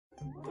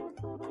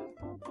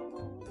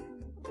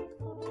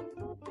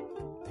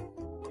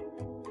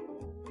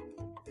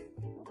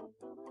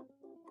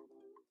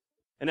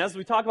And as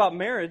we talk about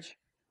marriage,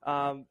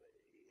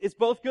 it's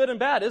both good and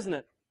bad, isn't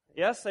it?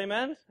 Yes,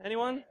 amen?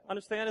 Anyone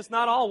understand? It's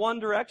not all one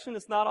direction.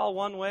 It's not all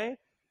one way.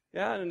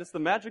 Yeah, and it's the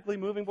magically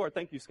moving board.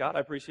 Thank you, Scott. I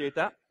appreciate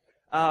that.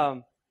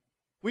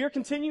 We are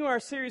continuing our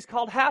series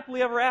called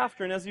Happily Ever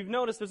After. And as you've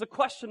noticed, there's a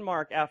question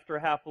mark after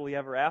Happily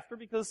Ever After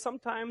because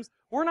sometimes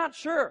we're not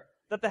sure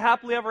that the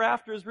Happily Ever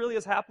After is really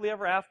as happily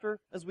ever after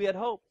as we had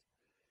hoped.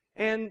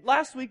 And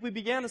last week we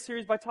began the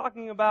series by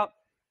talking about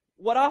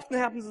what often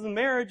happens in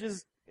marriage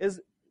is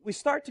we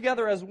start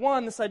together as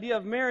one, this idea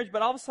of marriage,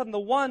 but all of a sudden the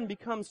one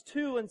becomes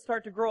two and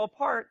start to grow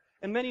apart,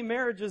 and many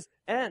marriages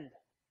end.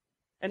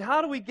 And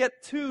how do we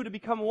get two to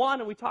become one?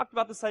 And we talked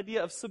about this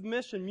idea of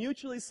submission,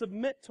 mutually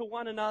submit to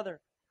one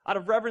another out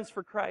of reverence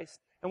for Christ.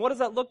 And what does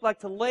that look like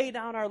to lay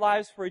down our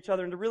lives for each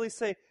other and to really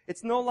say,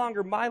 it's no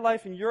longer my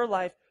life and your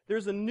life.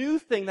 There's a new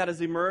thing that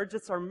has emerged.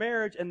 It's our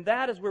marriage, and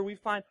that is where we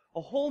find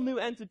a whole new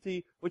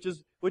entity, which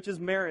is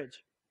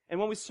marriage. And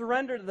when we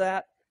surrender to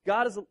that,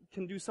 God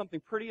can do something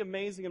pretty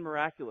amazing and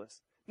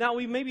miraculous. Now,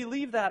 we maybe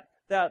leave that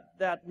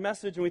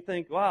message and we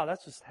think, wow,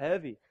 that's just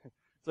heavy.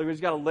 So we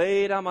just got to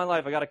lay down my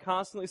life. I got to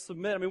constantly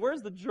submit. I mean,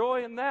 where's the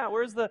joy in that?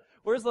 Where's the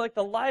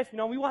life? You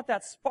know, we want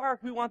that spark.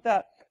 We want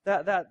that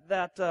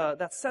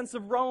sense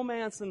of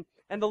romance and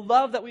the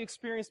love that we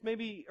experienced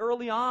maybe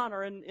early on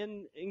or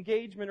in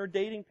engagement or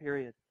dating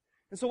period.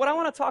 And so what I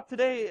want to talk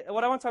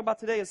about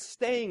today is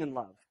staying in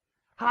love.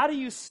 How do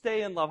you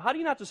stay in love? How do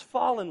you not just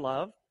fall in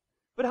love?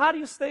 But how do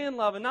you stay in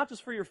love? And not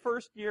just for your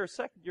first year or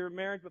second year of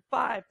marriage, but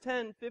 5,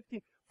 10,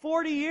 15,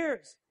 40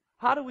 years.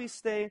 How do we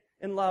stay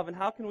in love? And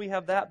how can we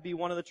have that be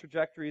one of the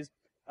trajectories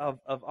of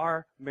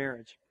our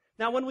marriage?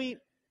 Now, when we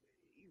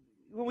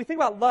think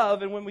about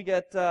love and when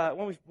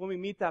we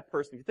meet that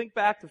person, if you think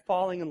back to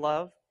falling in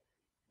love,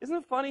 isn't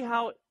it funny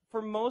how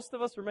for most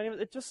of us or many of us,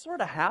 it just sort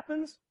of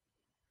happens?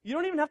 You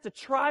don't even have to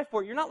try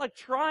for it. You're not like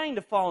trying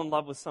to fall in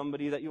love with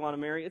somebody that you want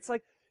to marry. It's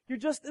like you're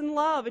just in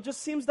love. It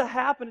just seems to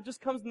happen. It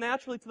just comes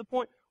naturally to the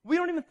point we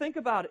don't even think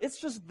about it. It's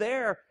just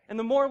there. And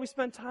the more we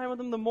spend time with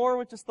them, the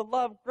more just the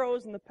love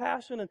grows and the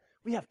passion, and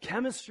we have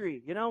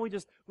chemistry. You know, we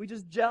just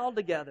gel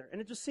together,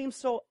 and it just seems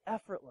so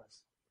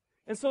effortless.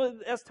 And so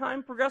as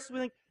time progresses, we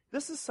think,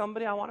 this is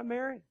somebody I want to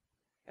marry.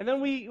 And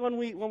then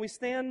when we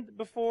stand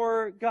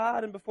before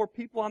God and before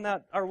people on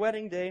our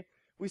wedding day,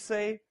 we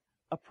say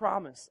a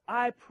promise.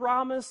 I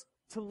promise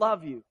to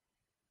love you.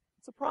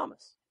 It's a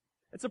promise.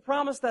 It's a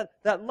promise that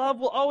love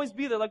will always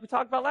be there, like we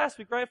talked about last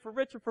week, right? For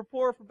rich or for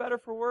poor, for better,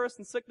 for worse,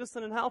 in sickness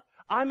and in health.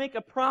 I make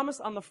a promise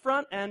on the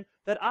front end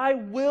that I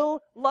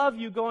will love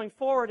you going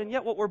forward, and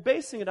yet what we're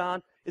basing it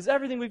on is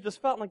everything we've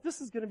just felt like this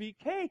is going to be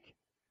cake.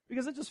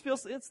 Because it just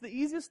feels it's the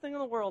easiest thing in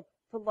the world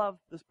to love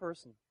this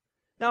person.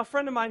 Now, a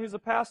friend of mine who's a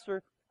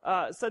pastor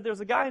said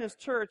there's a guy in his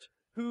church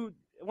who,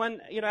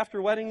 when,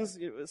 after weddings,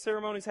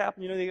 ceremonies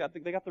happen, they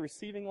got the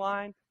receiving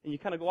line, and you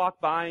kind of walk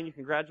by and you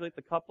congratulate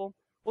the couple.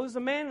 Well, there's a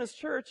man in his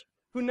church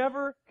who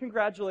never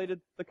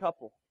congratulated the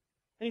couple.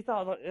 And he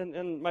thought,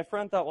 and my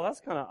friend thought, well,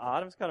 that's kind of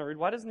odd. It's kind of rude.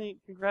 Why doesn't he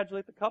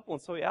congratulate the couple?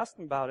 And so he asked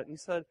him about it, and he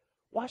said,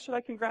 why should I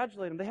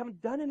congratulate them? They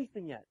haven't done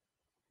anything yet.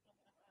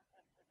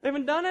 They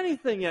haven't done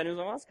anything yet. And he was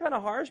like, well, that's kind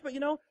of harsh, but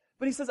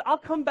he says, I'll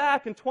come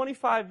back in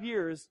 25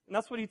 years. And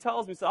that's what he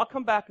tells me. He said, I'll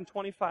come back in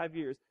 25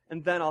 years,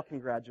 and then I'll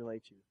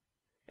congratulate you.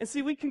 And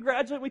see, we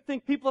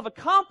think people have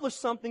accomplished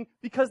something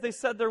because they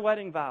said their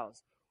wedding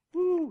vows.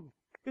 Woo,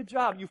 good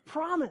job. You've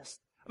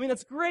promised. I mean,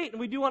 that's great, and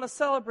we do want to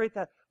celebrate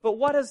that. But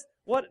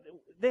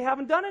they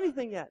haven't done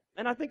anything yet.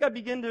 And I think I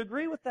begin to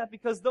agree with that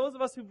because those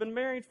of us who've been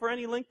married for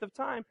any length of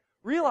time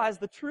realize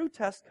the true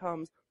test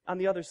comes on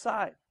the other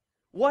side.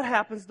 What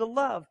happens to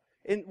love?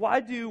 And why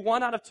do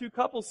 1 out of 2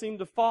 couples seem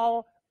to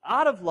fall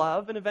out of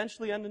love and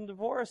eventually end in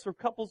divorce, or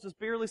couples just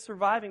barely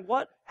surviving?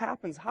 What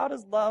happens? How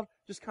does love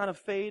just kind of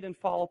fade and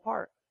fall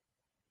apart?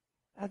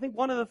 I think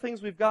one of the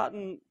things we've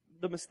gotten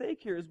the mistake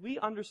here is we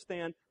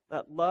understand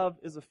that love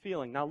is a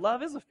feeling. Now,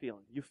 love is a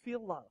feeling. You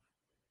feel love.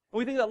 And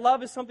we think that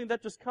love is something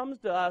that just comes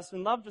to us,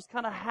 and love just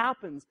kind of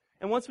happens.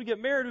 And once we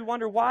get married, we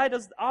wonder, why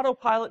does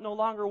autopilot no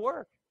longer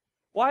work?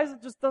 Why is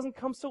it just doesn't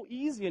come so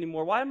easy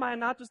anymore? Why am I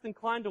not just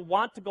inclined to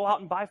want to go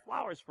out and buy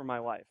flowers for my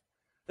wife?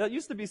 That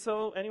used to be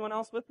so. Anyone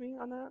else with me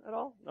on that at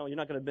all? No, you're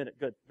not going to admit it.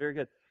 Good. Very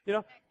good.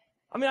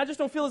 I just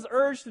don't feel this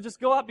urge to just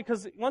go out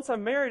because once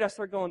I'm married, I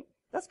start going,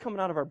 that's coming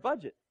out of our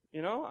budget.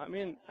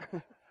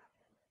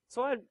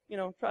 So I,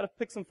 try to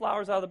pick some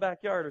flowers out of the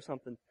backyard or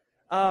something.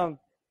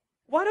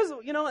 Why does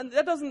and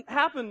that doesn't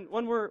happen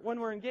when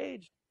we're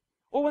engaged.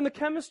 Or when the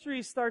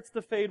chemistry starts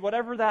to fade,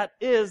 whatever that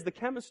is, the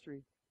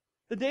chemistry.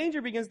 The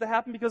danger begins to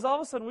happen because all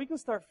of a sudden we can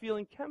start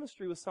feeling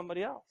chemistry with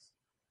somebody else.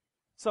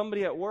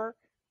 Somebody at work,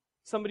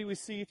 somebody we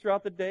see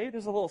throughout the day.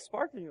 There's a little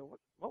spark in you.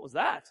 What was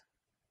that?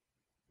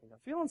 I'm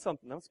feeling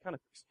something. That was kind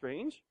of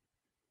strange.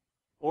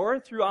 Or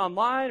through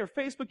online or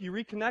Facebook, you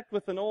reconnect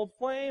with an old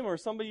flame or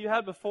somebody you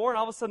had before, and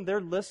all of a sudden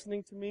they're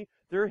listening to me.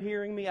 They're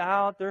hearing me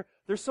out. They're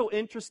so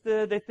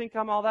interested. They think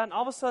I'm all that. And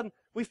all of a sudden,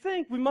 we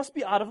think we must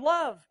be out of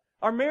love.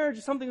 Our marriage,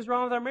 something's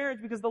wrong with our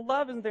marriage because the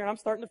love isn't there, and I'm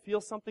starting to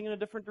feel something in a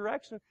different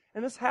direction.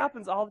 And this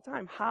happens all the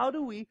time. How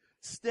do we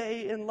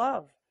stay in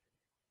love?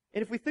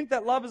 And if we think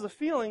that love is a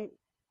feeling,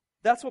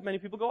 that's what many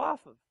people go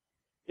off of.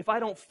 If I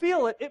don't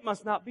feel it, it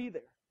must not be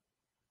there.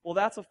 Well,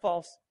 that's a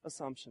false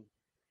assumption.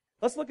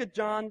 Let's look at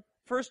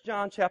 1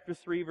 John chapter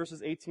 3,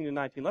 verses 18 and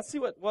 19. Let's see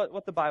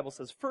what the Bible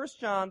says. 1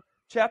 John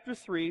chapter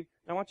 3, and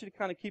I want you to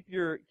kind of keep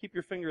your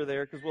finger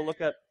there because we'll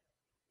look at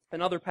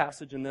another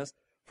passage in this.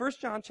 1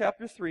 John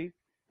chapter 3,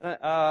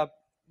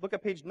 look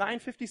at page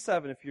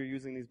 957 if you're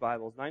using these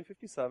Bibles.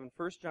 957,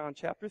 1 John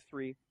chapter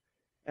 3,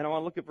 and I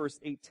want to look at verse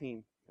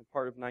 18 and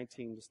part of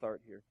 19 to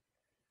start here.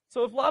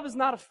 So if love is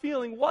not a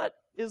feeling, what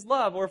is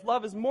love? Or if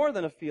love is more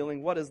than a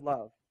feeling, what is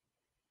love?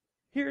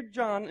 Here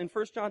John, in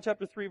 1 John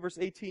chapter 3, verse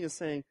 18 is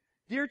saying,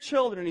 Dear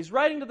children, and he's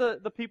writing to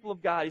the people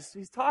of God. He's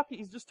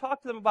just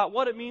talked to them about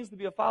what it means to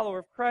be a follower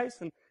of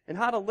Christ and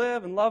how to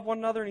live and love one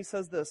another. And he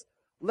says this,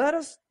 let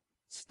us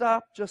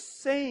stop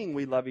just saying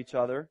we love each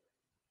other.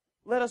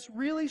 Let us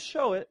really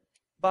show it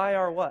by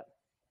our what?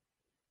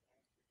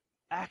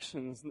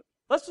 Actions.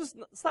 Let's just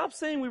stop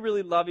saying we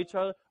really love each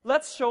other.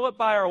 Let's show it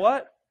by our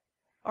what?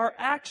 Our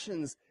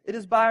actions. It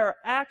is by our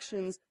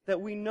actions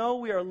that we know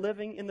we are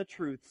living in the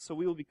truth. So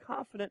we will be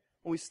confident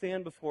when we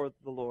stand before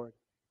the Lord.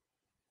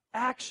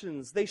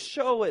 Actions. They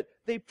show it.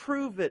 They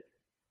prove it.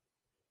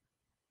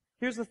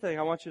 Here's the thing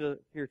I want you to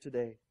hear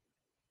today.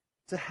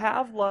 To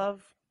have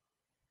love,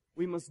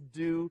 we must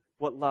do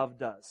what love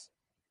does.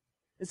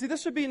 And see,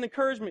 this should be an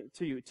encouragement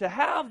to you. To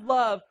have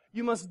love,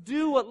 you must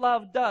do what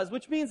love does,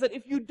 which means that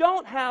if you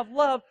don't have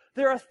love,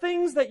 there are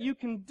things that you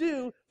can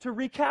do to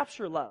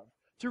recapture love,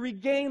 to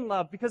regain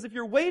love. Because if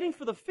you're waiting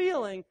for the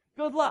feeling,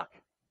 good luck.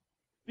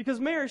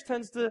 Because marriage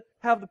tends to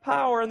have the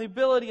power and the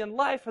ability, and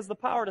life has the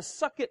power to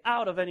suck it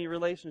out of any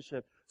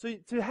relationship. So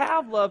to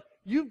have love,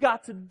 you've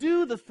got to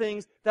do the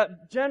things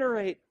that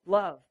generate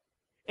love.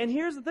 And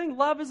here's the thing,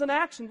 love is an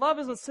action. Love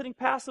isn't sitting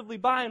passively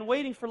by and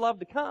waiting for love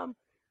to come.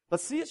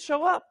 Let's see it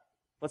show up.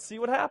 Let's see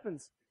what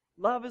happens.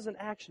 Love is an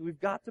action.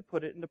 We've got to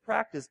put it into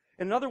practice.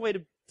 And another way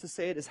to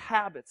say it is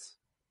habits,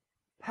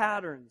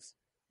 patterns,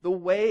 the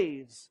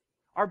ways,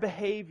 our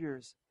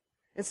behaviors.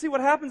 And see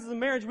what happens in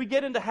marriage, we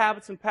get into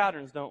habits and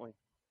patterns, don't we?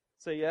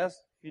 Say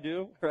yes, you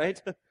do,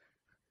 right?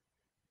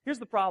 Here's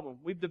the problem.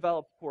 We've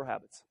developed poor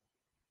habits.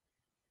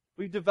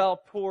 We've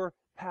developed poor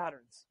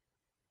patterns.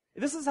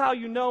 This is how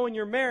you know in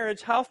your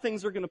marriage how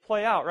things are going to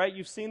play out, right?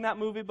 You've seen that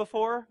movie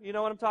before? You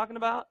know what I'm talking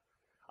about?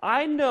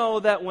 I know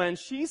that when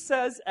she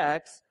says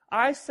X,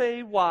 I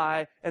say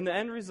Y, and the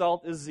end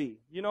result is Z.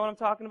 You know what I'm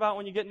talking about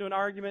when you get into an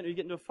argument or you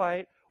get into a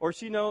fight? Or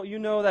you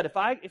know that if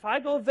I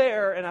go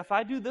there and if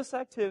I do this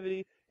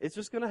activity, it's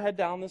just going to head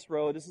down this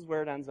road. This is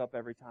where it ends up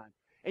every time.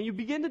 And you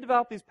begin to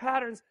develop these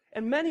patterns,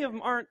 and many of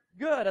them aren't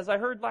good. As I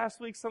heard last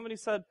week, somebody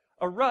said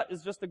a rut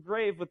is just a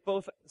grave with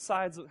both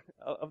sides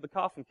of the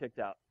coffin kicked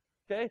out.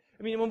 Okay?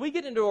 I mean, when we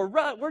get into a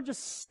rut, we're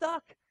just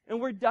stuck, and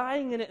we're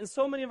dying in it. And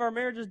so many of our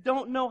marriages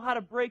don't know how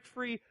to break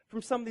free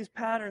from some of these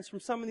patterns,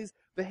 from some of these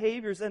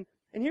behaviors. And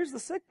here's the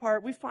sick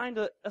part. We find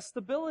a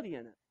stability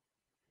in it.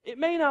 It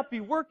may not be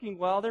working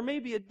well. There may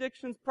be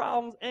addictions,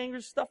 problems,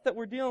 anger, stuff that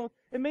we're dealing with.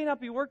 It may not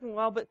be working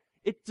well, but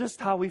it's just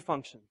how we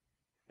function.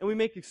 And we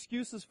make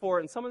excuses for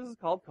it, and some of this is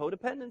called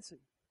codependency.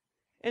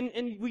 And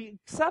we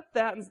accept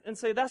that and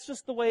say, that's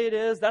just the way it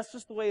is, that's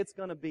just the way it's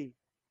going to be.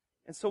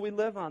 And so we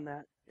live on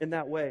that, in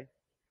that way.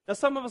 Now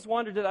some of us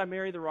wonder, did I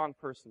marry the wrong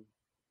person?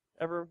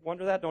 Ever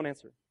wonder that? Don't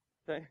answer.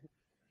 Okay?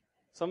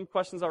 Some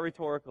questions are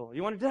rhetorical.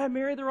 You wonder, did I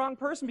marry the wrong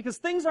person? Because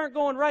things aren't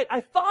going right. I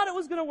thought it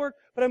was going to work,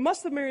 but I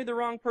must have married the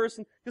wrong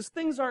person because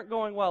things aren't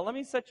going well. Let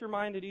me set your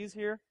mind at ease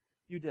here.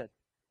 You did.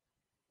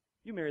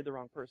 You married the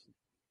wrong person.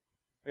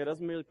 Okay, it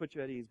doesn't really put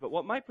you at ease. But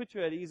what might put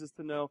you at ease is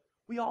to know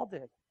we all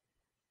did.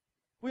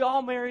 We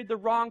all married the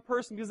wrong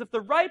person. Because if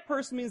the right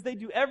person means they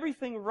do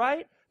everything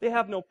right, they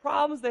have no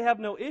problems, they have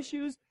no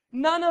issues,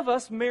 none of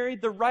us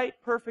married the right,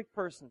 perfect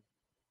person.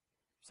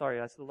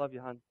 Sorry, I still love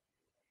you, hon.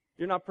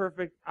 You're not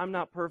perfect. I'm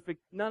not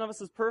perfect. None of us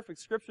is perfect.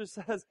 Scripture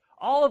says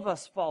all of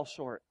us fall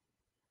short.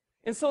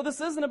 And so this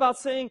isn't about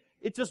saying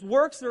it just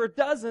works or it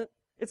doesn't.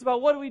 It's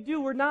about what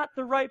do? We're not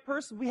the right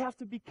person. We have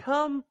to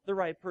become the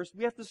right person.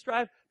 We have to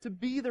strive to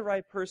be the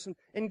right person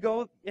and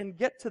go and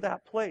get to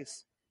that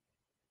place.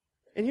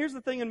 And here's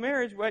the thing in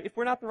marriage, right? If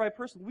we're not the right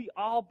person, we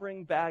all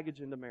bring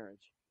baggage into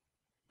marriage.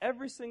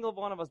 Every single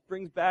one of us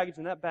brings baggage,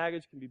 and that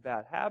baggage can be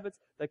bad habits,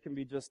 that can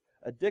be just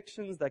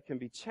addictions, that can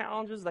be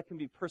challenges, that can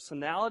be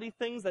personality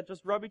things that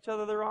just rub each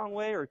other the wrong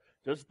way, or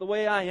just the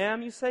way I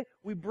am, you say.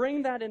 We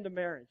bring that into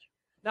marriage.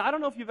 Now, I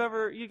don't know if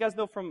you guys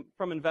know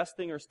from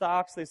investing or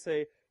stocks, they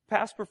say,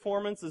 past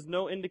performance is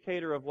no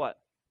indicator of what?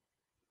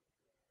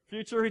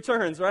 Future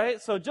returns,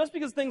 right? So just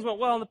because things went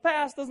well in the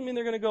past doesn't mean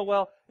they're going to go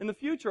well in the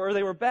future, or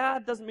they were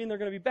bad doesn't mean they're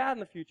going to be bad in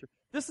the future.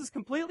 This is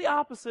completely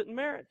opposite in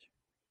marriage.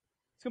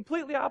 It's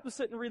completely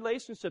opposite in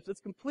relationships. It's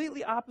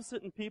completely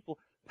opposite in people.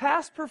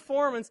 Past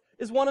performance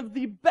is one of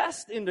the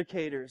best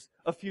indicators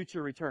of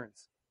future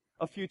returns,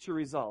 of future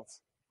results.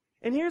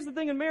 And here's the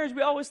thing in marriage,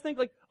 we always think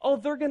like, oh,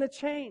 they're going to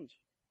change.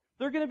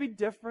 They're going to be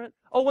different.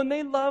 Oh, when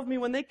they love me,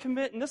 when they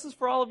commit, and this is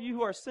for all of you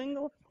who are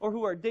single or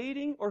who are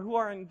dating or who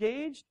are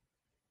engaged,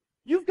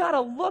 you've got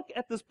to look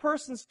at this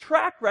person's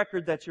track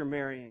record that you're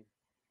marrying.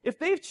 If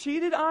they've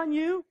cheated on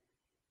you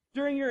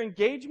during your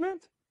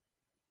engagement,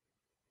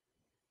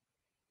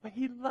 but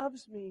he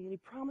loves me and he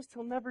promised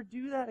he'll never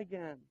do that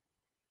again.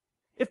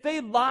 If they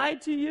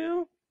lied to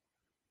you,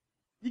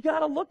 you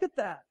got to look at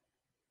that.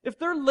 If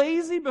they're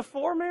lazy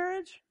before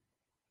marriage,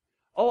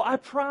 oh, I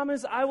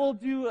promise I will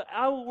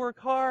work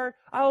hard,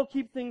 I will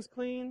keep things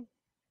clean.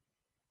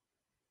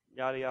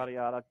 Yada, yada,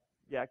 yada,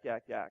 yak,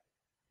 yak, yak.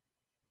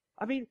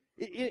 I mean,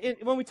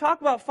 when we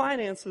talk about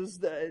finances,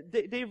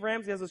 Dave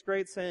Ramsey has this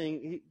great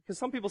saying, because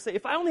some people say,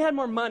 if I only had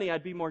more money,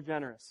 I'd be more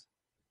generous.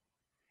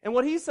 And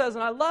what he says,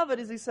 and I love it,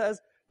 is he says,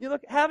 you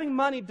look, having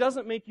money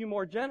doesn't make you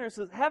more generous.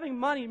 Having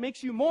money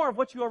makes you more of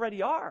what you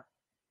already are.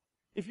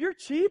 If you're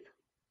cheap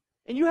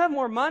and you have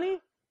more money,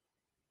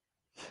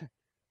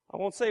 I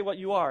won't say what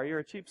you are. You're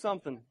a cheap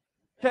something.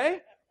 Okay?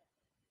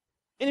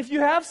 And if you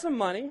have some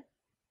money,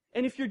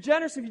 and if you're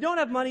generous, if you don't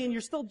have money and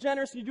you're still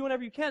generous and you do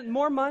whatever you can,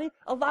 more money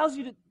allows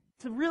you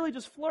to really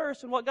just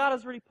flourish in what God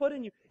has already put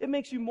in you. It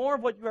makes you more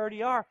of what you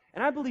already are.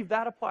 And I believe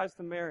that applies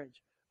to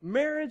marriage.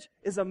 Marriage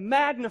is a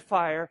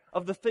magnifier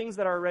of the things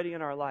that are already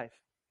in our life.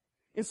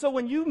 And so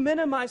when you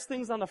minimize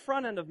things on the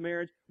front end of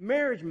marriage,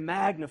 marriage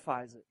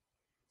magnifies it.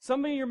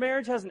 Somebody in your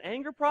marriage has an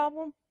anger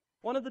problem,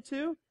 one of the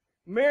two,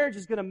 marriage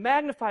is going to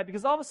magnify it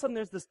because all of a sudden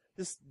there's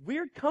this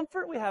weird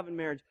comfort we have in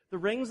marriage. The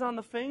rings on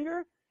the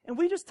finger, and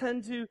we just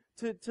tend to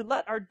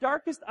let our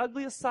darkest,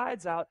 ugliest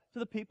sides out to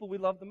the people we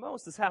love the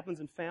most. This happens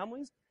in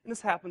families, and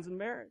this happens in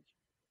marriage.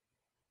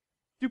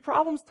 Do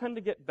problems tend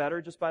to get better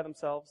just by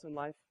themselves in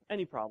life?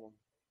 Any problem,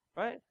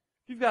 right?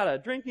 If you've got a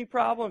drinking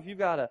problem, if you've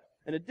got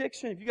an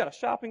addiction, if you've got a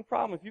shopping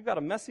problem, if you've got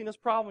a messiness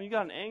problem, you've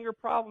got an anger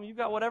problem, you've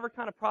got whatever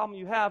kind of problem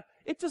you have,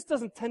 it just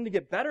doesn't tend to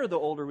get better the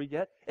older we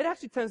get. It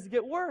actually tends to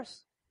get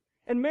worse.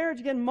 And marriage,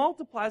 again,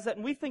 multiplies that,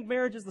 and we think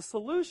marriage is the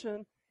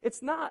solution.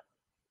 It's not.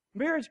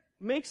 Marriage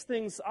makes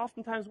things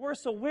oftentimes worse,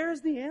 so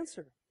where's the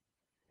answer?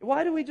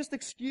 Why do we just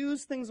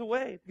excuse things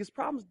away? Because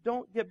problems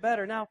don't get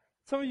better. Now,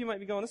 some of you might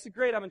be going, this is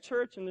great, I'm in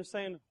church, and they're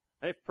saying,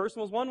 hey, if a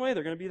person was one way,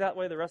 they're going to be that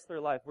way the rest of their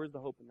life. Where's the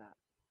hope in that?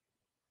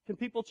 Can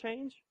people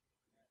change?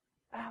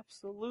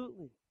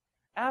 Absolutely.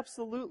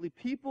 Absolutely.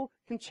 People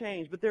can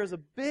change, but there's a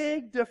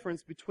big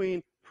difference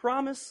between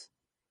promise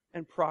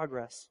and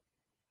progress.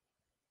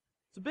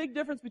 It's a big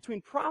difference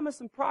between promise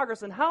and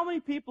progress. And how many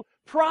people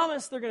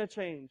promise they're going to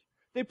change?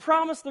 They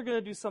promise they're going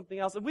to do something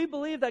else. And we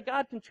believe that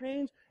God can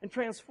change and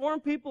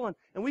transform people,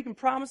 and we can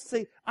promise to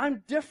say,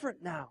 I'm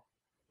different now.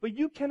 But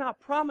you cannot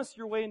promise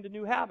your way into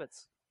new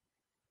habits.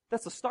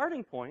 That's a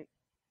starting point.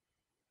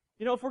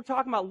 You know, if we're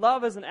talking about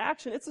love as an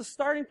action, it's a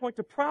starting point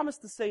to promise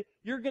to say,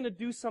 you're going to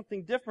do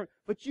something different,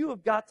 but you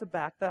have got to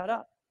back that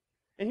up.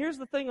 And here's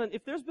the thing,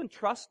 if there's been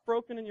trust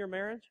broken in your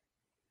marriage,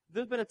 if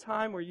there's been a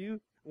time where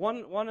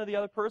one or the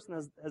other person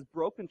has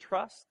broken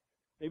trust,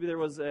 maybe there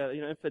was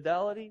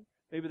infidelity,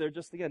 maybe they're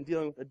just, again,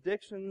 dealing with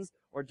addictions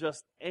or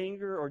just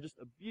anger or just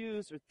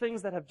abuse or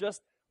things that have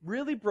just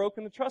really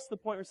broken the trust to the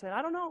point where you're saying,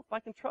 I don't know if I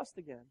can trust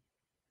again.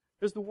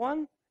 There's the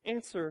one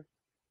answer,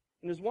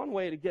 and there's one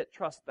way to get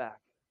trust back.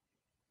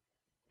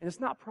 And it's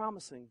not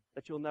promising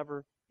that you'll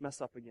never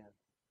mess up again.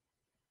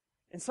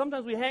 And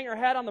sometimes we hang our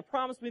hat on the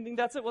promise, we think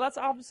that's it. Well, that's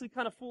obviously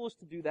kind of foolish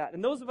to do that.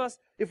 And those of us,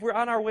 if we're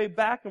on our way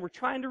back and we're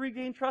trying to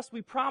regain trust,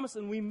 we promise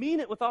and we mean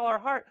it with all our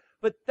heart.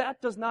 But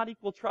that does not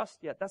equal trust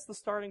yet. That's the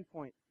starting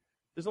point.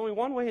 There's only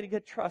one way to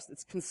get trust.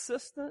 It's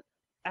consistent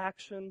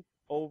action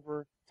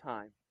over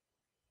time.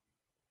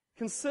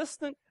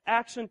 Consistent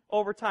action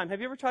over time. Have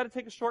you ever tried to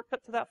take a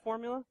shortcut to that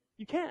formula?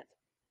 You can't.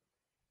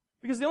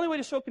 Because the only way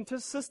to show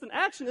consistent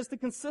action is to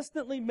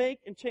consistently make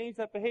and change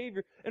that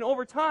behavior. And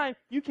over time,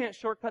 you can't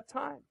shortcut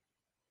time.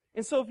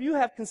 And so if you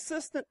have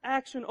consistent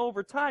action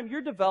over time,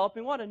 you're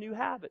developing what? A new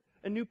habit,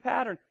 a new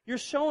pattern. You're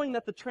showing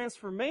that the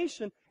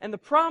transformation and the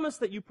promise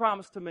that you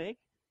promised to make,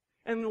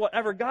 and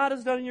whatever God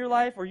has done in your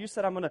life, or you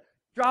said, I'm going to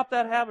drop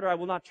that habit, or I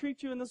will not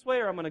treat you in this way,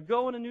 or I'm going to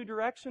go in a new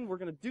direction, we're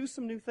going to do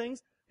some new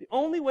things. The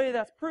only way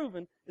that's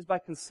proven is by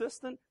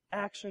consistent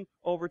action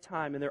over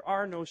time. And there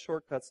are no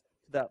shortcuts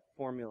to that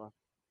formula.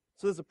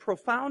 So there's a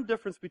profound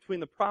difference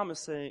between the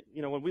promise saying,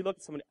 when we look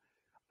at somebody,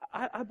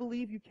 I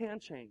believe you can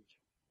change.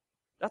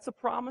 That's a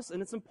promise,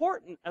 and it's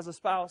important as a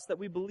spouse that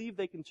we believe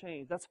they can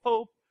change. That's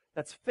hope,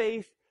 that's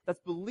faith, that's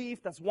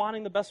belief, that's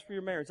wanting the best for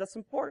your marriage. That's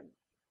important.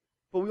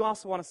 But we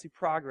also want to see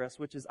progress,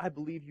 which is, I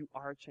believe you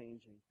are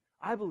changing.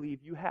 I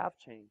believe you have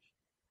changed.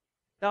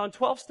 Now, in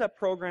 12-step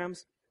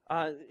programs,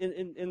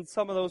 in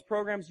some of those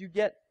programs, you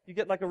get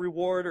like a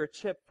reward or a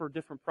chip for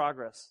different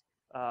progress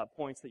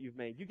points that you've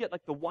made. You get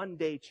like the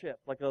one-day chip,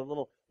 like a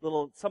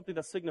little something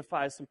that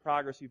signifies some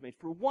progress you've made.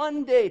 For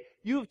one day,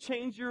 you have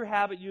changed your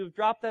habit. You have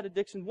dropped that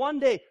addiction. One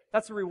day,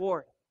 that's a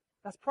reward.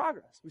 That's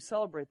progress. We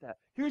celebrate that.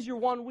 Here's your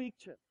 1 week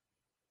chip.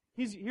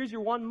 Here's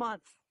your 1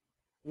 month,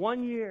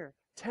 1 year,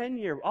 10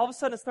 year. All of a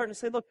sudden, it's starting to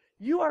say, look,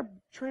 you are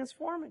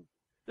transforming.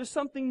 There's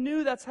something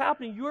new that's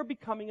happening. You are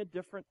becoming a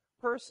different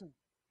person.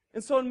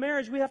 And so in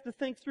marriage, we have to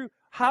think through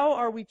how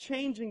are we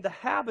changing the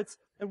habits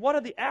and what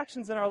are the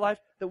actions in our life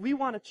that we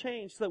want to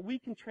change so that we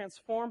can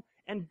transform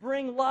and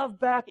bring love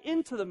back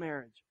into the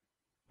marriage.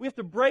 We have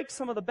to break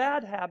some of the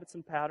bad habits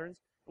and patterns,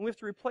 and we have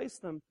to replace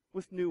them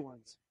with new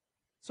ones.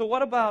 So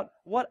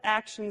what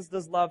actions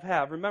does love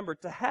have? Remember,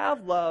 to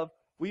have love,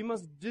 we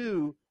must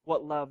do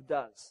what love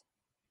does.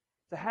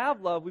 To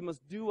have love, we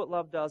must do what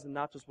love does and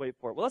not just wait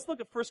for it. Well, let's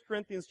look at 1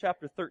 Corinthians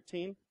chapter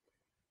 13.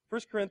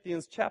 1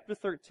 Corinthians chapter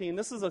 13.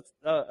 This is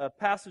a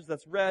passage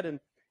that's read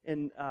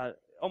in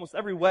almost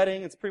every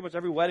wedding. It's pretty much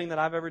every wedding that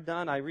I've ever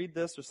done. I read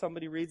this or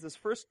somebody reads this.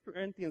 1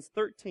 Corinthians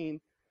 13,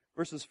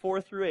 verses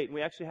 4 through 8. And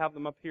we actually have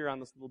them up here on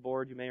this little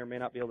board. You may or may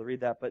not be able to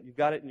read that, but you've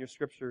got it in your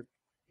scripture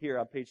here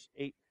on page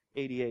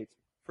 888.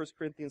 1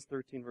 Corinthians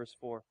 13, verse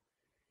 4.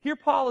 Here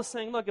Paul is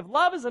saying, look, if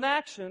love is an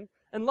action,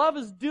 and love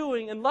is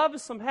doing, and love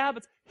is some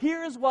habits,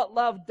 here's what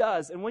love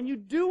does. And when you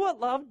do what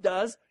love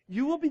does,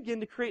 you will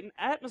begin to create an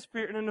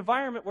atmosphere and an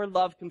environment where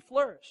love can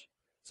flourish.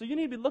 So you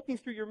need to be looking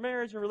through your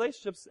marriage and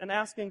relationships and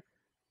asking,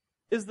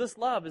 is this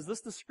love? Is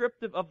this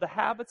descriptive of the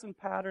habits and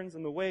patterns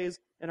and the ways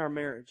in our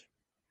marriage?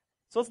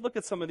 So let's look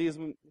at some of these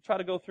and try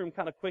to go through them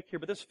kind of quick here.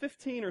 But there's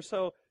 15 or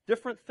so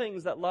different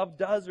things that love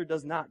does or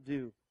does not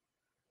do.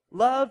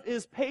 Love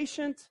is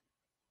patient.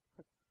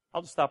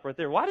 I'll just stop right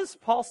there. Why does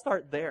Paul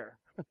start there?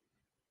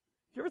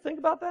 Do you ever think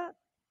about that?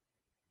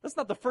 That's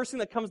not the first thing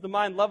that comes to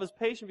mind, love is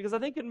patient, because I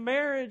think in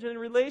marriage and in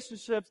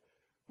relationships,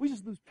 we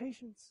just lose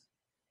patience.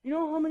 You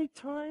know how many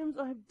times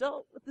I've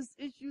dealt with this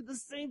issue, the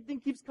same thing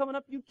keeps coming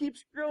up, you keep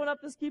screwing up,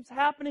 this keeps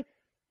happening.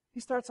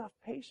 He starts off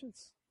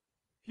patience.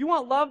 If you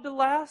want love to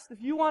last,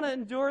 if you want to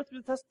endure through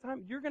the test of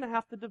time, you're going to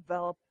have to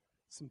develop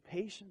some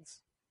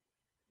patience.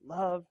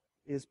 Love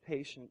is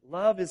patient.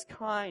 Love is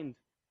kind.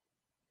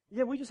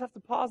 Yeah, we just have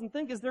to pause and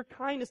think, is there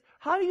kindness?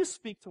 How do you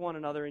speak to one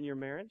another in your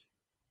marriage?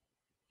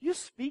 Do you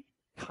speak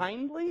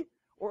kindly,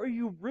 or are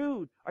you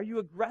rude? Are you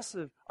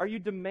aggressive? Are you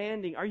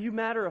demanding? Are you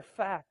matter of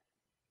fact?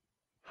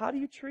 How do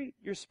you treat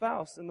your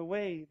spouse in the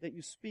way that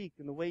you speak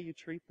and the way you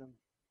treat them?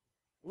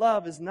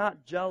 Love is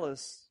not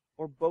jealous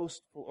or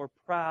boastful or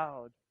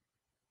proud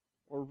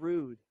or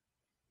rude.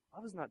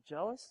 Love is not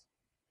jealous.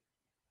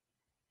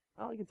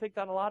 Well, you can take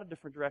that in a lot of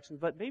different directions,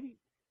 but maybe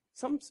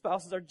some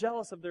spouses are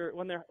jealous of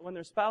when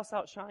their spouse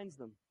outshines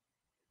them.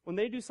 When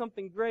they do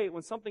something great,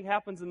 when something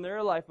happens in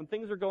their life, when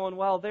things are going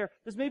well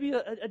there's maybe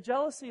a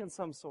jealousy in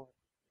some sort.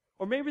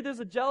 Or maybe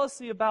there's a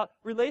jealousy about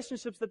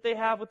relationships that they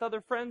have with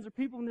other friends or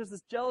people, and there's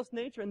this jealous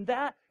nature, and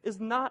that is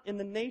not in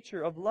the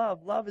nature of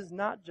love. Love is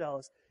not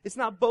jealous. It's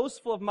not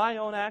boastful of my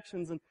own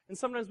actions, and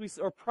sometimes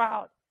are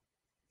proud.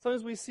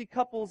 Sometimes we see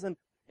couples, and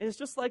it's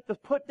just like the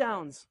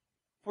put-downs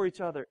for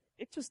each other.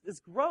 It just is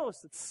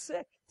gross. It's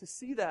sick to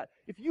see that.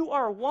 If you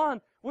are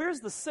one, where's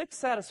the sick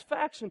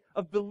satisfaction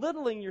of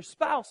belittling your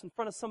spouse in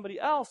front of somebody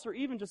else, or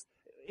even just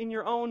in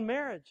your own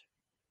marriage?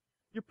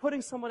 You're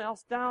putting someone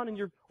else down, and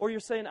you're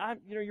saying,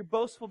 you're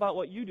boastful about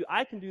what you do.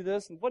 I can do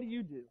this, and what do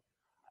you do?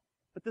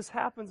 But this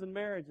happens in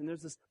marriage, and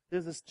there's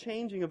this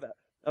changing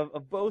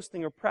of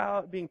boasting or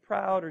being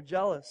proud or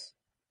jealous.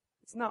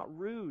 It's not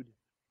rude.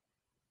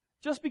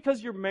 Just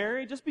because you're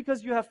married, just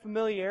because you have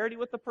familiarity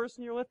with the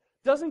person you're with,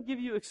 doesn't give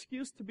you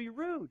excuse to be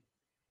rude.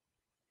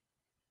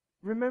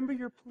 Remember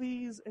your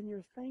please and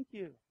your thank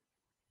you.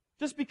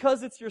 Just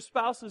because it's your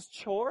spouse's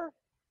chore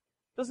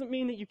doesn't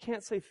mean that you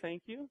can't say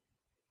thank you.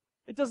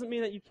 It doesn't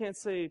mean that you can't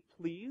say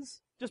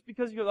please. Just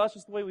because that's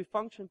just the way we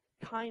function.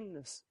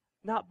 Kindness,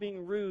 not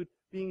being rude,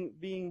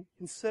 being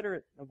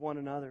considerate of one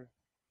another.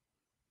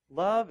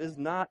 Love is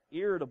not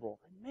irritable.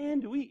 And man,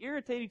 do we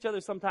irritate each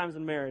other sometimes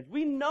in marriage.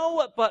 We know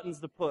what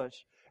buttons to push.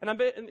 And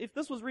if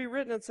this was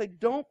rewritten, it'd say,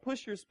 don't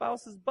push your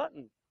spouse's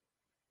button.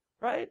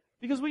 Right?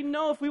 Because we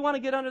know if we want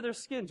to get under their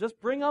skin, just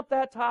bring up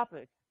that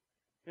topic.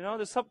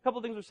 There's a couple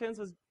of things we're saying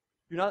says,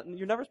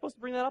 you're never supposed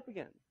to bring that up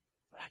again.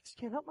 But I just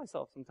can't help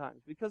myself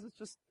sometimes because it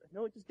just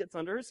gets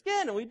under her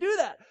skin, and we do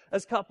that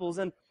as couples.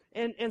 And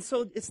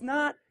so it's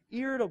not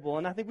irritable.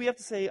 And I think we have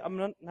to say, I'm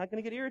not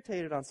going to get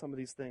irritated on some of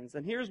these things.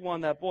 And here's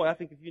one that, boy, I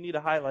think if you need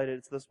to highlight it,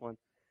 it's this one.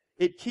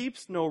 It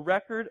keeps no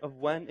record of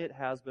when it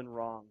has been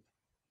wronged.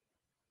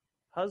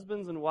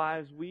 Husbands and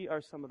wives, we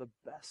are some of the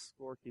best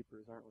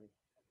scorekeepers, aren't we?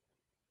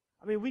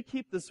 I mean, we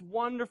keep this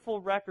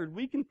wonderful record.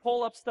 We can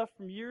pull up stuff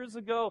from years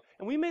ago,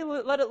 and we may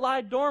let it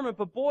lie dormant,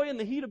 but boy, in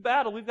the heat of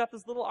battle, we've got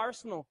this little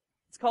arsenal.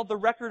 It's called the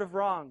record of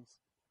wrongs.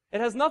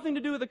 It has nothing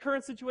to do with the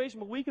current situation,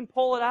 but we can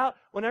pull it out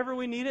whenever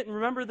we need it, and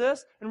remember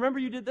this, and remember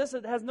you did this.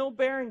 It has no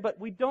bearing, but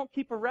we don't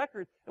keep a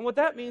record. And what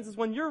that means is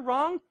when you're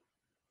wrong,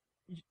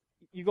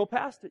 you go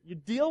past it. You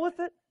deal with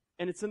it,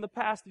 and it's in the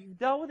past. If you've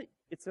dealt with it,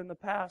 it's in the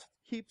past.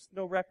 Keeps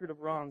no record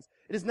of wrongs.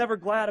 It is never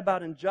glad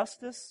about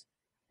injustice,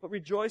 but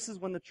rejoices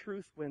when the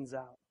truth wins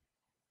out.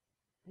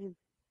 I mean,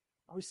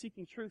 are we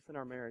seeking truth in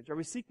our marriage? Are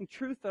we seeking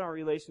truth in our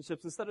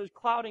relationships instead of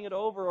clouding it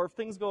over? Or if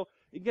things go,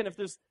 again, if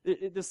there's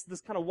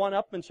this kind of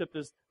one-upmanship,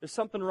 there's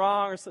something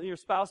wrong or your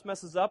spouse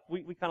messes up,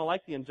 we kind of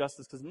like the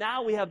injustice because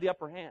now we have the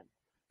upper hand.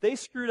 They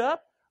screwed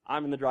up,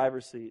 I'm in the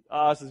driver's seat.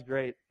 Oh, this is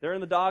great. They're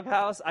in the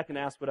doghouse. I can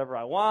ask whatever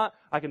I want.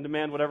 I can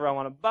demand whatever I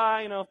want to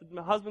buy. If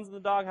the husband's in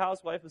the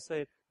doghouse, wife is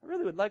saying, I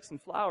really would like some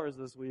flowers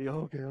this week.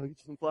 Okay, I'll get you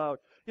some flowers.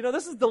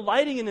 This is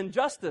delighting in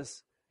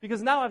injustice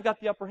because now I've got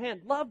the upper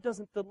hand. Love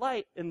doesn't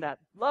delight in that.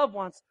 Love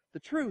wants the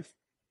truth.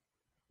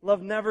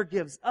 Love never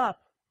gives up.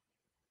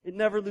 It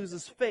never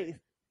loses faith,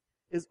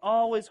 is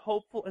always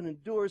hopeful, and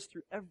endures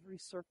through every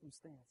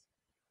circumstance.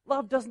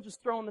 Love doesn't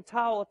just throw in the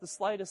towel at the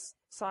slightest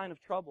sign of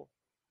trouble.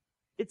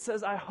 It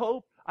says, I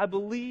hope, I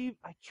believe,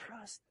 I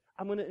trust.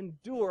 I'm going to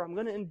endure. I'm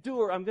going to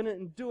endure. I'm going to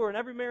endure. And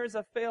every marriage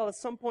that failed at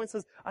some point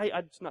says,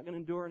 I'm just not going to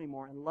endure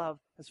anymore. And love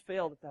has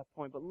failed at that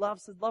point. But love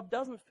says, love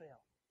doesn't fail.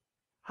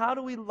 How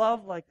do we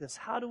love like this?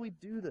 How do we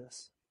do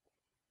this?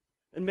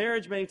 In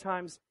marriage, many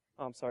times,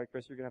 I'm sorry,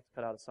 Chris, you're going to have to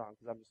cut out a song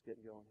because I'm just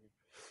getting going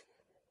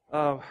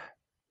here.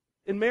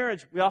 In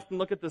marriage, we often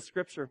look at the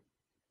scripture.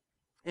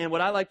 And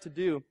what I like to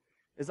do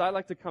is I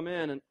like to come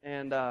in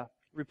and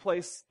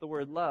replace the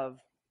word love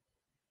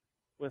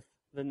with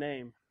the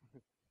name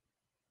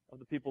of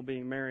the people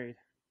being married.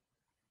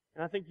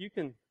 And I think you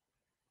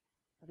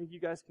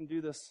guys can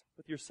do this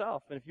with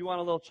yourself. And if you want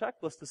a little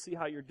checklist to see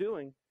how you're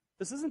doing,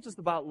 this isn't just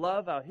about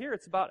love out here.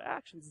 It's about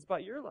actions. It's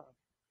about your love,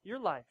 your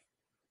life.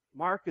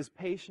 Mark is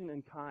patient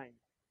and kind.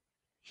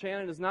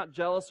 Shannon is not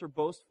jealous or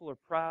boastful or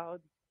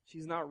proud.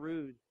 She's not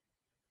rude.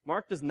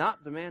 Mark does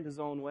not demand his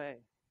own way.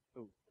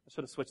 Ooh, I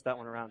should have switched that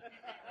one around.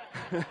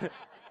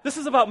 This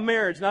is about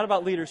marriage, not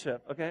about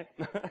leadership, okay?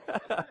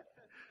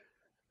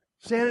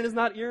 Shannon is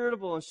not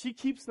irritable, and she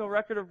keeps no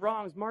record of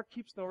wrongs. Mark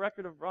keeps no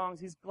record of wrongs.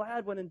 He's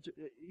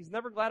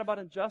never glad about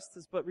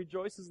injustice, but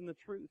rejoices in the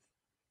truth.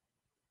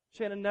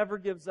 Shannon never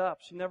gives up.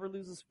 She never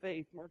loses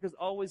faith. Mark is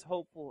always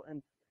hopeful,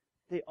 and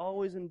they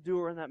always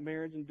endure, and that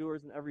marriage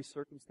endures in every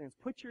circumstance.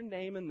 Put your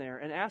name in there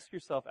and ask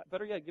yourself,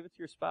 better yet, give it to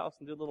your spouse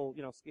and do a little,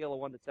 scale of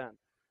 1 to 10.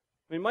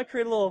 It might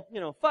create a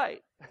little,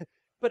 fight,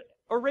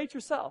 or rate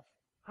yourself.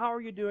 How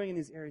are you doing in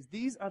these areas?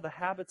 These are the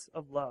habits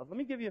of love. Let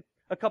me give you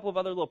a couple of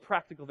other little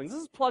practical things.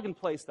 This is plug and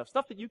play stuff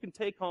that you can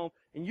take home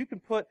and you can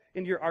put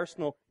into your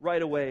arsenal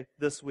right away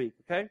this week,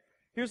 okay?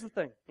 Here's the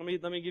thing. Let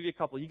me give you a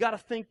couple. You got to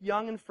think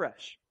young and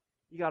fresh.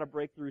 You got to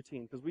break the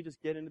routine because we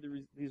just get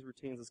into these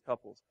routines as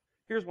couples.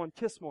 Here's one,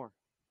 kiss more.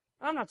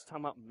 I'm not just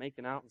talking about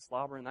making out and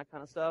slobbering, that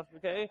kind of stuff,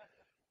 okay?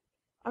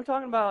 I'm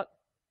talking about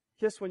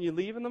kiss when you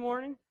leave in the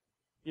morning.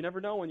 You never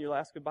know when your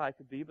last goodbye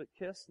could be, but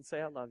kiss and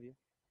say, I love you.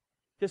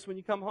 Kiss when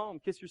you come home.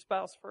 Kiss your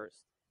spouse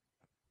first.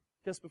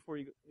 Kiss before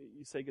you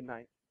say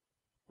goodnight.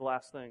 The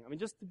last thing.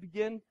 Just to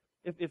begin,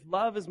 if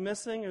love is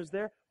missing or is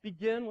there,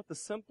 begin with the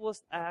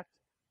simplest act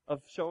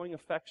of showing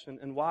affection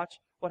and watch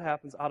what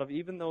happens out of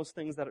even those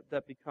things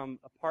that become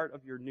a part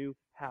of your new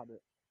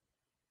habit.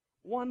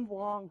 One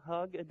long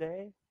hug a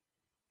day.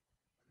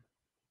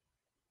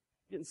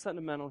 Getting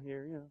sentimental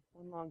here,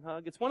 one long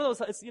hug. It's one of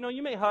those,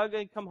 you may hug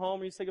and come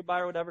home or you say goodbye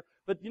or whatever,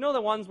 but the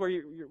ones where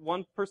you're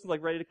one person's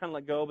like ready to kind of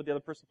let go, but the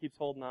other person keeps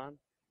holding on?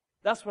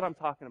 That's what I'm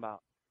talking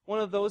about. One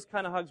of those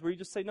kind of hugs where you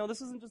just say, no,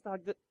 this isn't just a hug,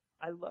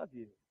 I love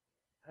you.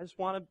 I just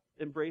want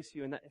to embrace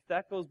you. And if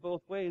that goes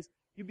both ways,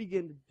 you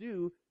begin to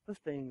do the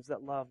things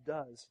that love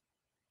does.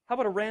 How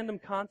about a random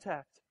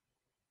contact?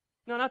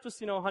 Not just,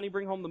 honey,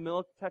 bring home the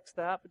milk, text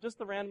that, but just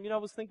the random, I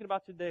was thinking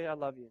about you today, I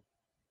love you.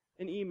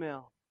 An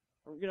email.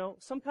 Or,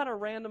 some kind of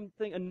random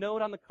thing, a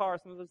note on the car.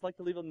 Some of us like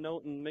to leave a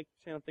note and make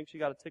Shannon think she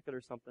got a ticket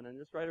or something, and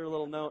just write her a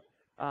little note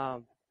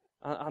on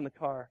the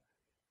car.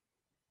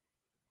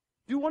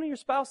 Do one of your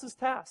spouse's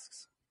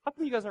tasks. How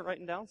come you guys aren't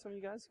writing down, some of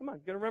you guys? Come on,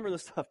 you got to remember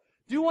this stuff.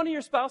 Do one of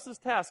your spouse's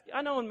tasks.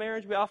 I know in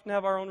marriage we often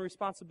have our own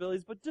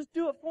responsibilities, but just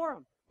do it for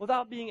them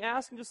without being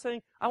asked and just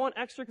saying, I want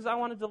extra because I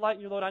want to delight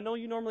in your load. I know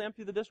you normally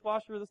empty the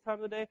dishwasher this time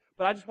of the day,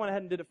 but I just went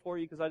ahead and did it for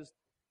you because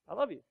I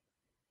love you.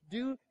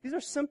 These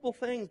are simple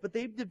things, but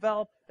they've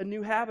developed a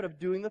new habit of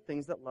doing the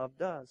things that love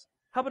does.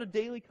 How about a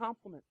daily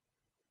compliment?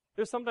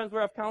 There's sometimes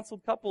where I've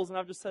counseled couples and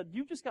I've just said,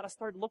 you've just got to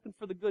start looking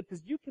for the good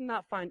because you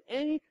cannot find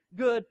any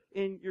good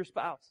in your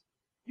spouse.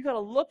 You got to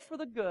look for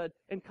the good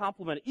and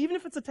compliment it. Even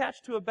if it's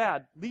attached to a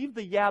bad, leave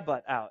the yeah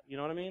but out. You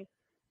know what I mean?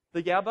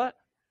 The yeah but.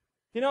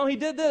 He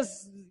did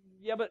this.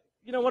 Yeah, but,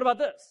 what about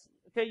this?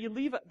 Okay, you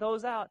leave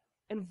those out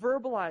and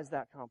verbalize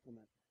that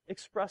compliment.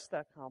 Express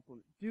that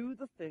compliment. Do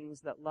the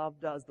things that love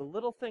does, the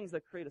little things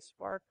that create a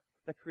spark,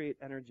 that create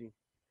energy.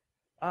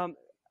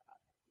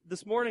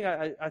 This morning,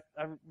 I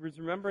was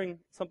remembering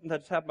something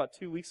that just happened about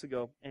 2 weeks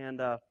ago,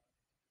 and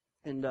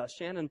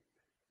Shannon,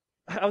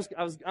 I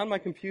was on my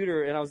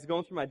computer and I was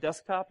going through my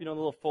desktop, the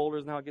little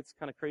folders and how it gets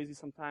kind of crazy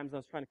sometimes. And I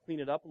was trying to clean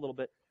it up a little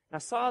bit, and I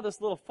saw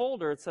this little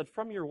folder. It said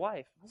 "From your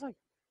wife." I was like,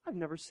 I've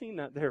never seen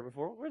that there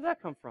before. Where did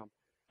that come from?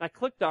 And I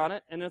clicked on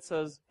it, and it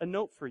says "A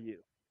note for you."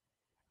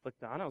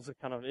 Clicked on it. I was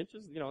kind of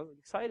interested,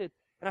 excited.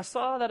 And I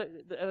saw that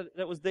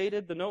it was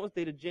dated, the note was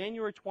dated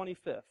January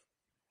 25th.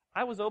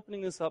 I was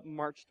opening this up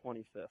March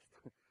 25th.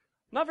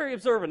 Not very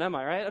observant, am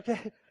I, right?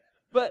 Okay.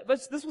 But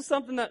this was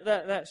something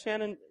that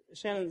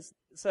Shannon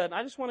said.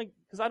 I just want to,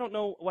 because I don't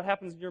know what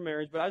happens in your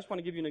marriage, but I just want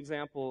to give you an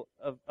example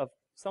of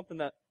something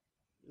that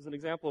is an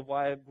example of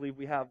why I believe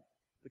we have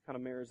the kind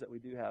of marriage that we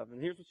do have.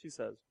 And here's what she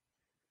says.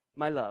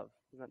 My love.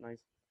 Isn't that nice?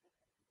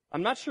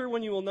 I'm not sure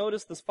when you will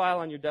notice this file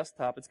on your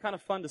desktop. It's kind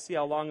of fun to see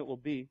how long it will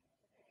be.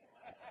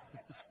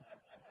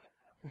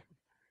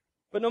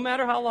 But no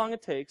matter how long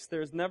it takes,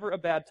 there's never a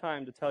bad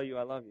time to tell you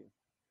I love you.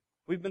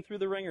 We've been through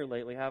the ringer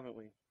lately, haven't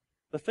we?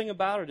 The thing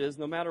about it is,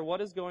 no matter what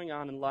is going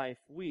on in life,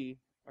 we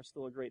are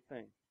still a great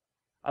thing.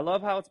 I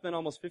love how it's been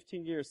almost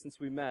 15 years since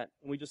we met,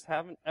 and we just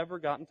haven't ever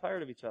gotten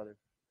tired of each other.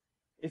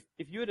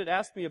 If you had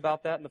asked me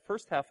about that in the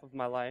first half of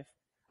my life,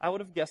 I would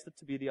have guessed it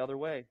to be the other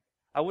way.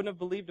 I wouldn't have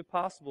believed it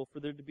possible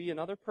for there to be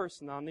another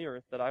person on the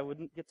earth that I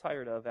wouldn't get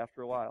tired of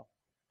after a while.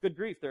 Good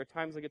grief, there are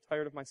times I get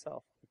tired of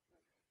myself.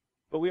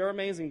 But we are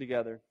amazing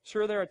together.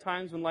 Sure, there are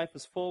times when life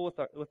is full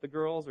with the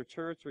girls or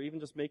church or even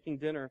just making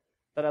dinner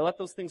that I let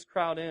those things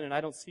crowd in and I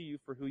don't see you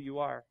for who you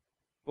are.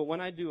 But when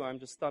I do, I'm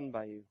just stunned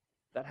by you.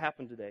 That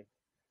happened today.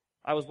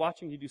 I was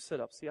watching you do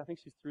sit-ups. See, I think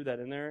she threw that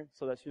in there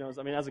so that she knows.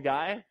 I mean, as a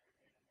guy,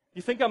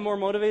 you think I'm more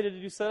motivated to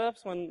do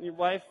sit-ups when your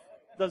wife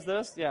does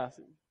this? Yeah,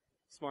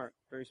 smart,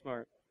 very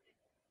smart.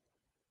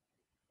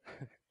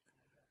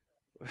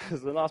 I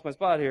lost my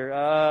spot here.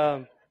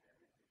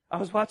 I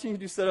was watching you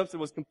do sit-ups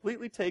and was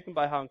completely taken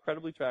by how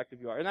incredibly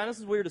attractive you are. And this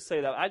is weird to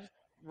say that. I just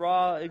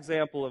raw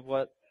example of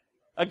what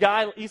a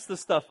guy eats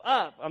this stuff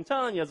up. I'm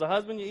telling you, as a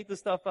husband, you eat this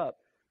stuff up.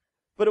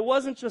 But it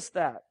wasn't just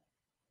that.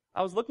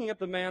 I was looking at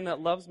the man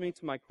that loves me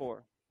to my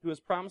core, who has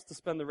promised to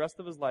spend the rest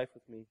of his life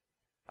with me.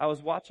 I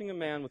was watching a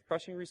man with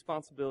crushing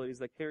responsibilities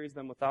that carries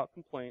them without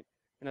complaint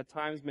and at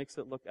times makes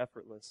it look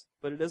effortless.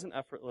 But it isn't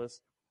effortless,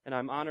 and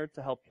I'm honored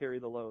to help carry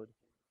the load.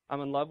 I'm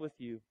in love with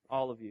you,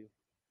 all of you.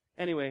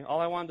 Anyway, all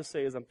I wanted to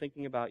say is I'm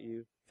thinking about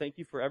you. Thank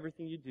you for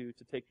everything you do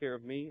to take care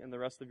of me and the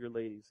rest of your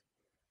ladies.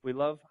 We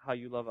love how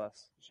you love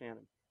us.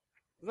 Shannon.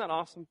 Isn't that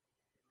awesome?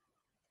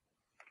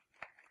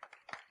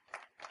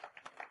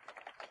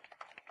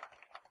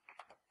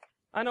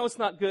 I know it's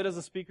not good as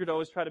a speaker to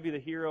always try to be the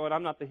hero, and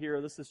I'm not the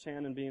hero. This is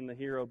Shannon being the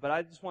hero. But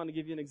I just wanted to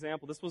give you an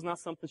example. This was not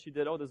something she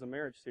did. Oh, there's a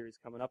marriage series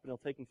coming up, and it'll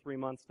take them 3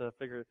 months to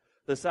figure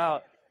this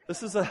out.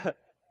 This is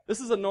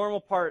a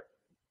normal part,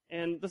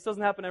 and this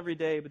doesn't happen every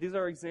day, but these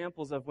are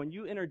examples of when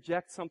you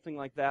interject something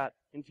like that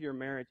into your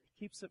marriage, it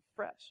keeps it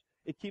fresh.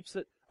 It keeps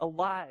it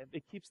alive.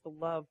 It keeps the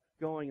love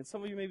going. And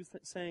some of you may be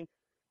saying,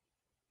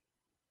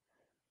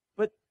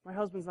 but my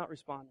husband's not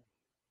responding.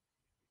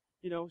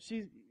 You know,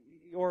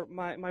 or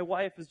my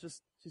wife is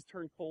she's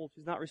turned cold.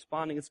 She's not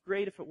responding. It's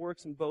great if it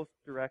works in both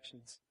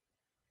directions.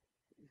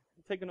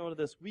 Take a note of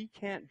this. We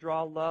can't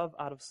draw love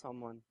out of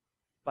someone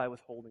by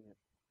withholding it.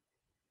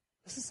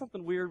 This is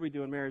something weird we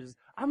do in marriages.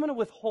 I'm going to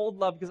withhold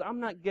love because I'm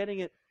not getting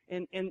it.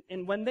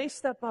 And when they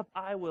step up,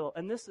 I will.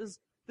 And this is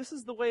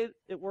the way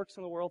it works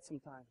in the world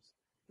sometimes.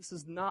 This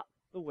is not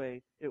the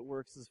way it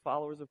works as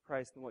followers of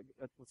Christ and what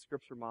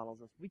Scripture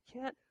models us. We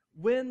can't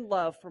win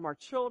love from our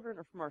children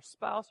or from our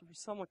spouse or from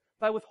someone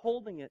by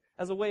withholding it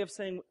as a way of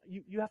saying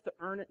you have to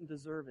earn it and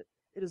deserve it.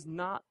 It is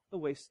not the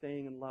way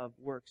staying in love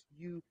works.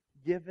 You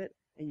give it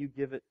and you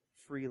give it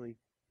freely.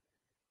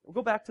 We'll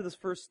go back to this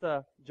first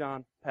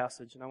John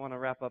passage, and I want to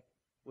wrap up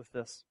with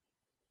this.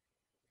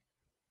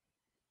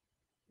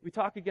 We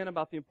talk again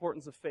about the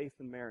importance of faith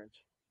in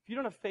marriage. If you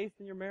don't have faith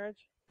in your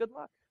marriage, good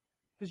luck.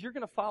 Because you're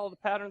going to follow the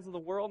patterns of the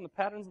world, and the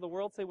patterns of the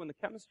world say when the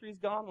chemistry is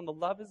gone, when the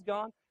love is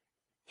gone,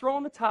 throw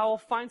in the towel,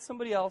 find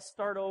somebody else,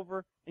 start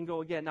over, and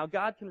go again. Now,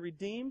 God can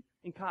redeem,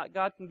 and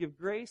God can give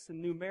grace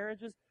and new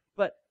marriages,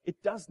 but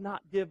it does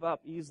not give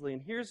up easily.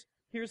 And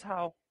here's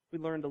how we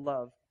learn to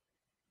love.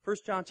 1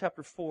 John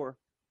chapter 4.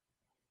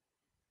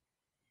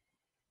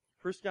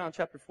 1 John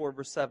chapter 4,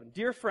 verse 7.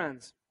 Dear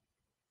friends,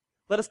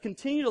 let us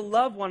continue to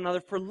love one another,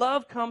 for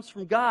love comes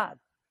from God.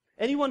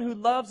 Anyone who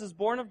loves is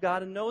born of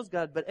God and knows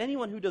God, but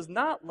anyone who does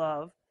not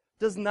love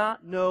does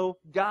not know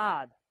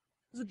God.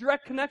 There's a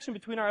direct connection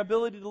between our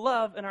ability to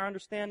love and our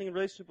understanding and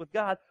relationship with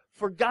God,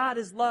 for God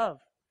is love.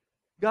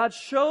 God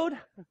showed,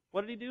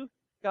 what did He do?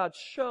 God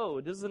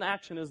showed. This is an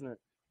action, isn't it?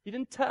 He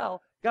didn't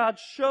tell. God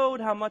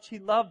showed how much He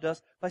loved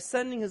us by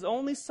sending His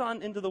only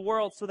Son into the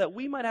world so that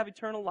we might have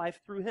eternal life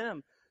through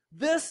Him.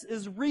 This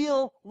is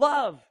real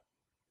love.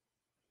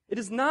 It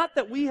is not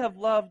that we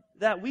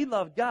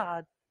love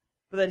God,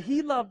 but that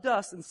He loved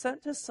us and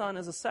sent His Son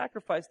as a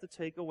sacrifice to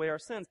take away our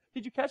sins.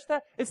 Did you catch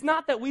that? It's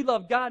not that we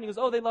love God and He goes,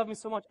 oh, they love me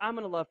so much, I'm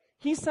going to love.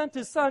 He sent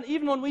His Son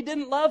even when we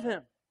didn't love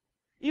Him.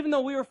 Even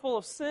though we were full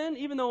of sin,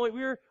 even though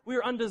we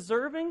were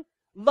undeserving,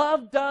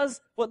 love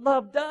does what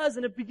love does,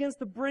 and it begins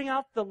to bring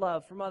out the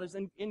love from others.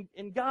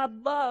 And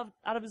God loved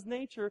out of His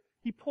nature.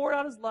 He poured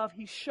out His love.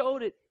 He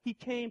showed it. He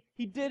came.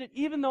 He did it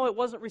even though it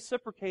wasn't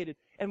reciprocated.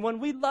 And when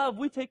we love,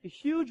 we take a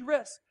huge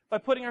risk by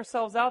putting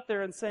ourselves out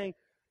there and saying,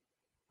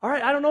 all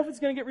right, I don't know if it's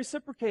going to get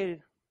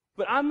reciprocated,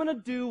 but I'm going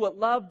to do what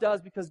love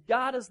does because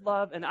God is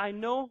love, and I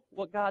know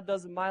what God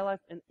does in my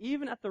life. And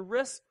even at the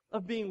risk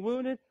of being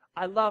wounded,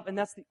 I love. And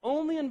that's the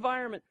only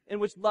environment in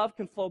which love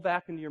can flow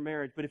back into your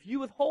marriage. But if you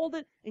withhold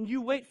it and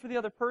you wait for the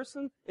other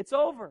person, it's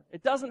over.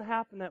 It doesn't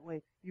happen that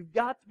way. You've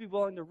got to be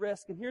willing to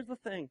risk. And here's the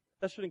thing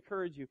that should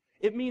encourage you.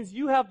 It means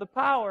you have the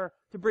power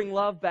to bring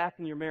love back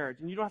in your marriage,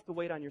 and you don't have to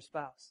wait on your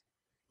spouse.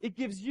 It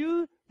gives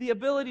you the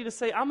ability to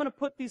say, I'm going to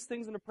put these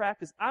things into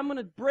practice. I'm going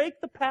to break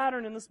the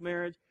pattern in this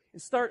marriage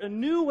and start a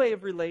new way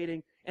of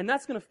relating, and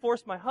that's going to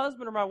force my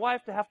husband or my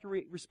wife to have to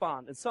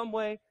respond in some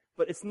way,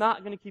 but it's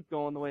not going to keep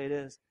going the way it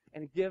is.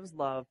 And it gives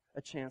love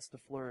a chance to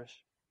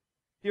flourish.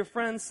 Dear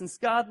friends, since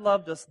God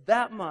loved us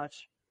that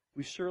much,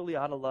 we surely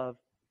ought to love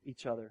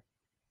each other.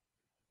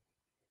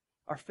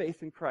 Our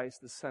faith in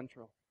Christ is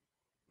central.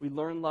 We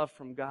learn love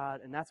from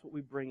God, and that's what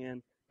we bring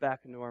in back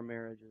into our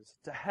marriages.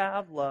 To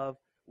have love,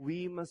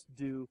 we must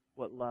do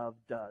what love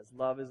does.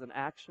 Love is an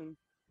action.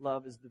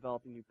 Love is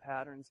developing new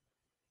patterns.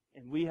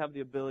 And we have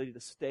the ability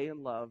to stay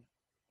in love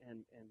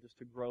and just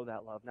to grow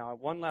that love. Now,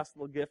 one last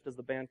little gift as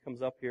the band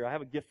comes up here. I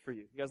have a gift for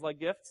you. You guys like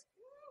gifts?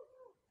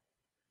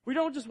 We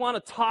don't just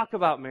want to talk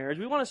about marriage.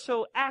 We want to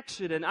show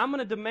action, and I'm going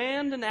to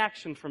demand an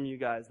action from you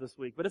guys this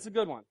week, but it's a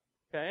good one,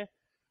 okay?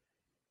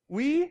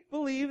 We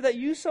believe that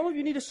some of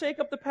you need to shake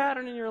up the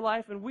pattern in your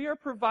life, and we are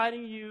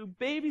providing you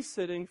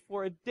babysitting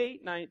for a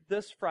date night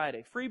this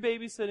Friday. Free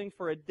babysitting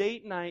for a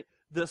date night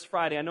this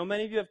Friday. I know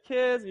many of you have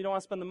kids, and you don't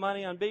want to spend the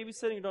money on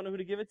babysitting, you don't know who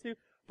to give it to,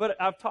 but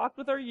I've talked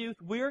with our youth.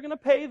 We are going to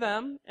pay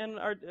them and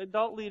our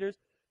adult leaders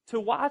to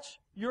watch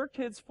your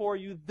kids for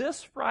you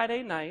this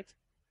Friday night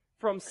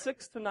from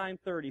 6 to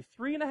 9:30.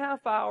 3.5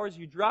 hours,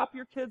 you drop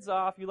your kids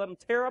off, you let them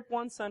tear up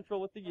One Central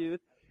with the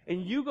youth,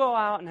 and you go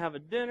out and have a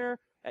dinner.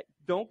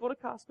 Don't go to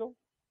Costco,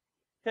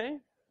 okay?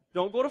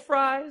 Don't go to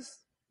Fry's.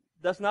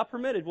 That's not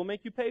permitted. We'll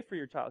make you pay for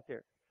your child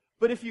care.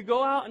 But if you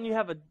go out and you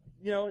have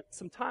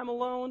some time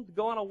alone,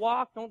 go on a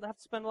walk, don't have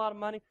to spend a lot of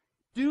money,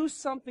 do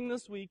something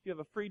this week. You have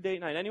a free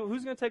date night. Anyone,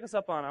 who's going to take us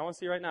up on it? I want to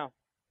see right now.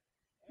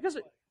 Because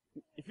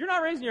if you're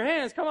not raising your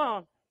hands, come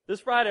on. This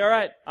Friday, all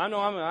right. I know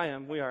I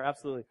am. We are,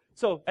 absolutely.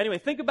 So anyway,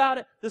 think about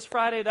it. This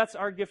Friday, that's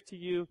our gift to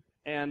you.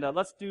 And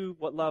let's do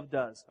what love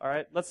does, all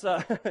right? Let's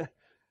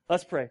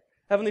pray.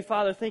 Heavenly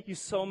Father, thank you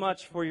so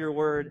much for your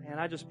word, and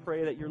I just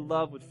pray that your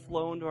love would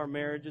flow into our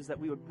marriages, that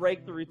we would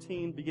break the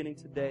routine beginning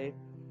today,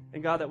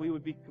 and God, that we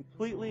would be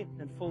completely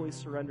and fully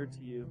surrendered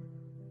to you.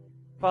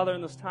 Father,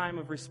 in this time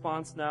of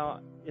response now,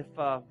 if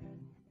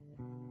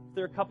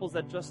there are couples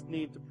that just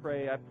need to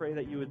pray, I pray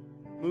that you would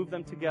move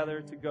them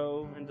together to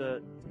go and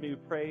to maybe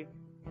pray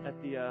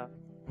at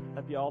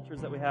the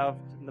altars that we have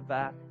in the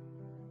back,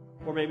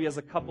 or maybe as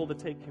a couple to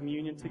take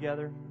communion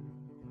together.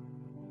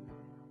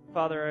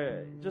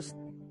 Father, just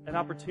an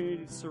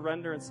opportunity to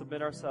surrender and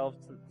submit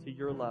ourselves to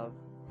your love.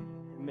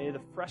 And may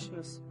the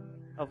freshness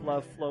of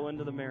love flow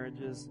into the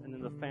marriages and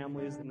into the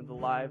families and into the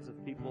lives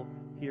of people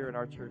here at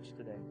our church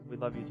today. We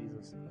love you,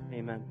 Jesus.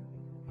 Amen.